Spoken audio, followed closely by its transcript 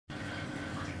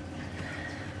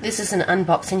This is an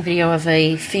unboxing video of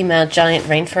a female giant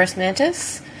rainforest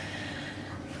mantis.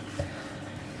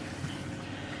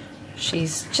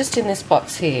 She's just in this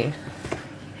box here.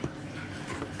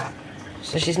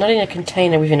 So she's not in a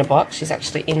container within a box, she's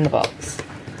actually in the box.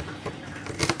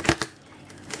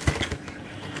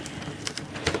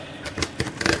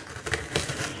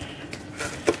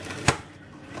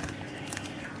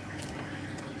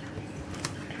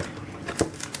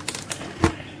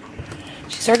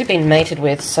 She's already been mated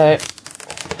with, and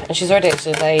she's already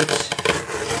actually laid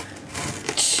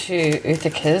 2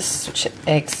 oothecas, which are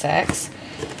egg sacs.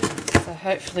 So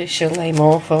hopefully she'll lay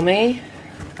more for me.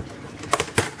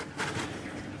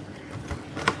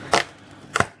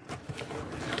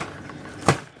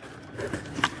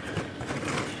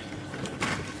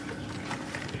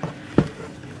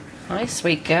 Hi,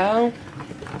 sweet girl.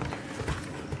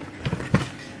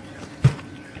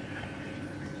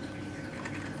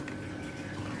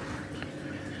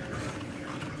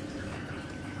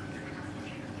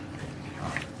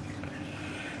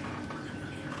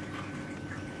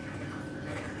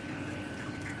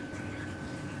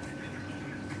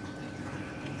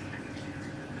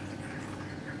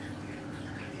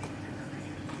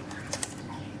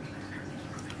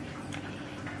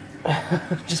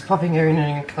 Just popping her in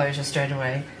an enclosure straight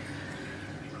away.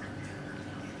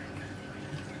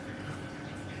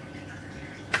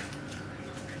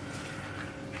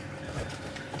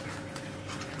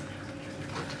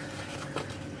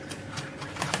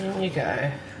 There you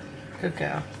go. Good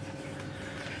girl.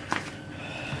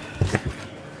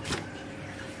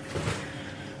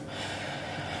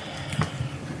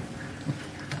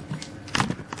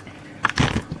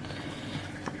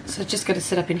 So just got to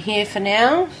sit up in here for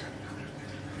now.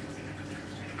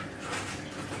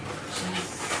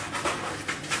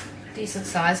 Decent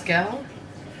sized girl.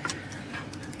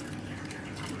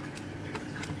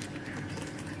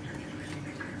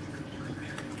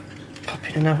 Pop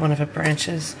in another one of her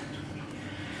branches.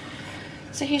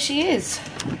 So here she is.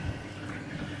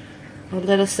 I'll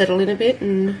let her settle in a bit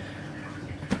and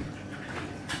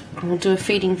I'll do a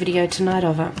feeding video tonight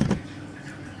of her.